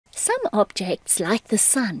Some objects, like the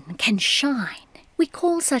sun, can shine. We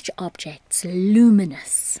call such objects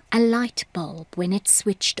luminous. A light bulb, when it's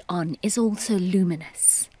switched on, is also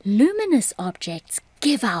luminous. Luminous objects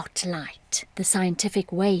give out light. The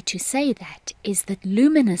scientific way to say that is that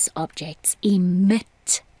luminous objects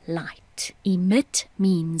emit light. Emit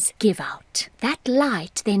means give out. That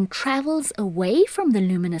light then travels away from the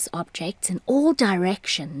luminous objects in all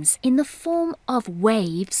directions in the form of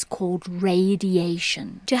waves called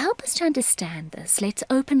radiation. To help us to understand this, let's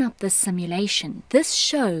open up this simulation. This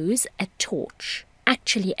shows a torch.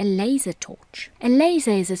 Actually, a laser torch. A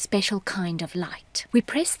laser is a special kind of light. We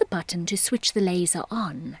press the button to switch the laser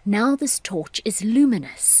on. Now this torch is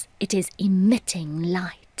luminous. It is emitting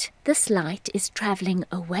light. This light is traveling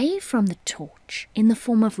away from the torch in the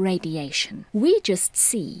form of radiation. We just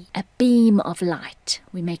see a beam of light.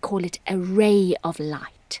 We may call it a ray of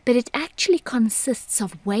light, but it actually consists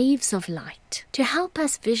of waves of light. To help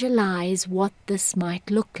us visualize what this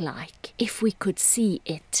might look like if we could see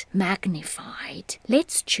it magnified,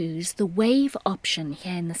 let's choose the wave option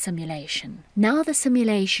here in the simulation. Now the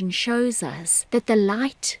simulation shows us that the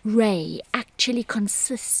light ray actually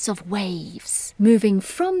consists of waves moving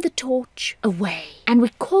from the torch away, and we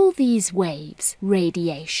call these waves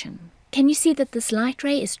radiation. Can you see that this light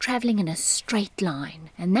ray is traveling in a straight line?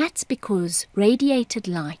 And that's because radiated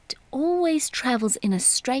light always travels in a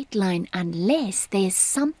straight line unless there's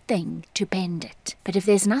something to bend it. But if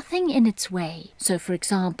there's nothing in its way, so for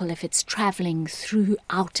example, if it's traveling through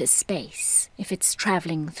outer space, if it's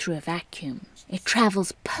traveling through a vacuum, it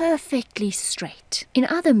travels perfectly straight. In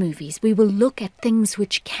other movies, we will look at things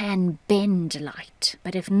which can bend light.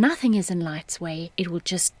 But if nothing is in light's way, it will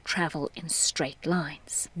just travel in straight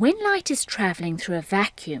lines. When light is traveling through a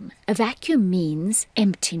vacuum means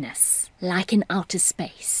emptiness, like in outer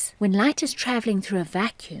space. When light is traveling through a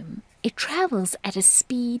vacuum, it travels at a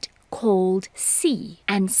speed called c,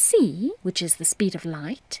 and c, which is the speed of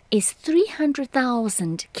light, is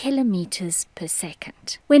 300,000 kilometers per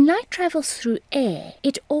second. When light travels through air,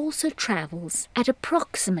 it also travels at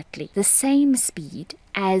approximately the same speed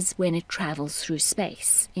as when it travels through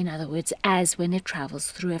space. In other words, as when it travels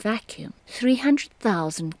through a vacuum.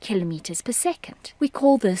 300,000 kilometers per second. We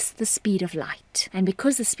call this the speed of light. And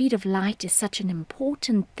because the speed of light is such an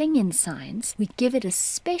important thing in science, we give it a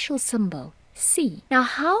special symbol, c. Now,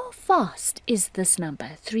 how fast is this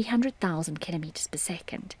number, 300,000 kilometers per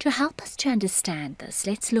second? To help us to understand this,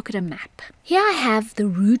 let's look at a map. Here I have the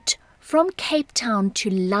route from Cape Town to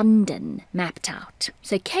London mapped out.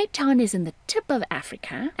 So Cape Town is in the tip of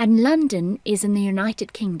Africa and London is in the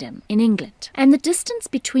United Kingdom, in England. And the distance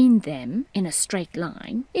between them, in a straight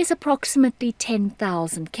line, is approximately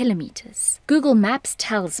 10,000 kilometers. Google Maps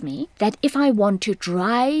tells me that if I want to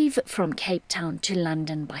drive from Cape Town to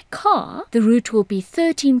London by car, the route will be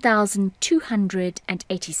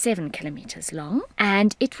 13,287 kilometers long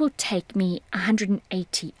and it will take me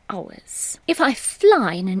 180 hours. If I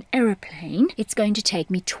fly in an aeroplane, it's going to take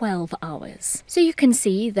me 12 hours. So you can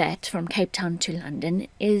see that from Cape Town to London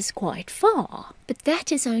is quite far, but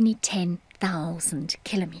that is only 10,000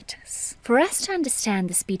 kilometers. For us to understand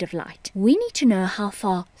the speed of light, we need to know how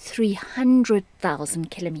far 300,000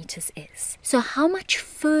 kilometers is. So how much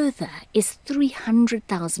further is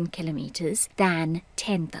 300,000 kilometers than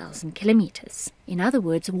 10,000 kilometers? In other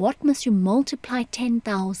words, what must you multiply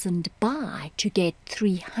 10,000 by to get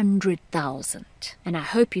 300,000? And I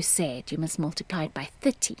hope you said you must multiply it by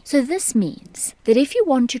 30. So this means that if you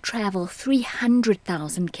want to travel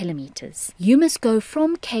 300,000 kilometers, you must go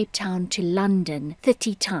from Cape Town to London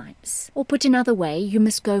 30 times. Or put another way, you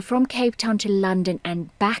must go from Cape Town to London and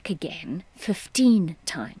back again 15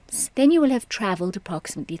 times. Then you will have traveled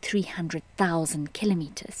approximately 300,000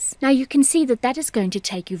 kilometers. Now you can see that that is going to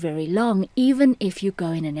take you very long, even if you go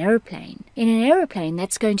in an aeroplane. In an aeroplane,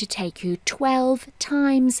 that's going to take you 12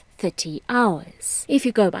 times 30 hours. If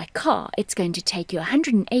you go by car, it's going to take you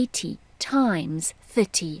 180 times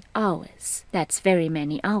 30 hours. That's very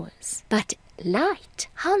many hours. But light,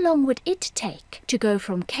 how long would it take to go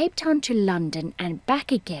from Cape Town to London and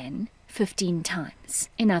back again 15 times?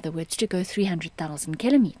 In other words, to go 300,000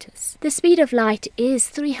 kilometers. The speed of light is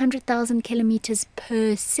 300,000 kilometers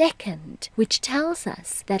per second, which tells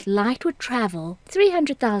us that light would travel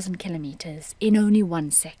 300,000 kilometers in only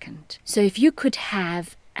 1 second. So if you could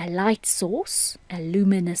have a light source, a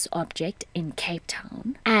luminous object in Cape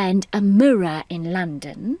Town, and a mirror in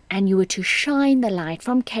London, and you were to shine the light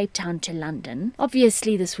from Cape Town to London,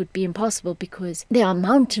 obviously this would be impossible because there are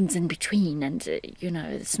mountains in between and,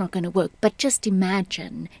 it's not going to work. But just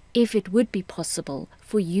imagine if it would be possible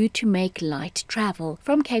for you to make light travel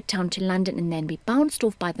from Cape Town to London and then be bounced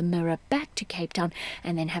off by the mirror back to Cape Town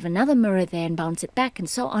and then have another mirror there and bounce it back and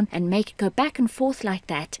so on and make it go back and forth like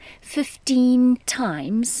that 15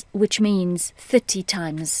 times, which means 30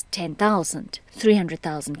 times 10,000,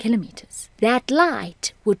 300,000 kilometers. That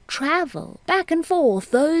light would travel back and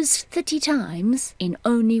forth those 30 times in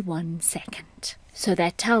only 1 second. So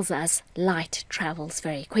that tells us light travels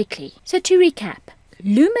very quickly. So to recap,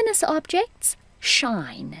 luminous objects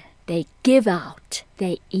shine. They give out.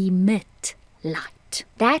 They emit light.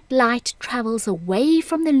 That light travels away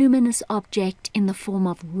from the luminous object in the form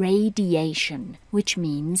of radiation, which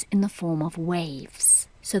means in the form of waves.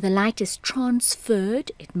 So the light is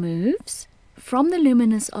transferred, it moves, from the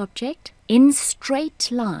luminous object in straight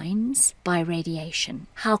lines by radiation.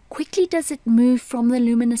 How quickly does it move from the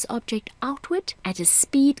luminous object outward? At a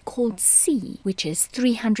speed called c, which is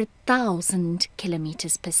 300,000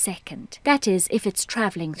 kilometers per second. That is, if it's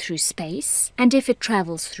traveling through space, and if it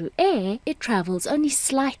travels through air, it travels only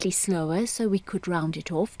slightly slower, so we could round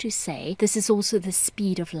it off to say this is also the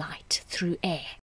speed of light through air.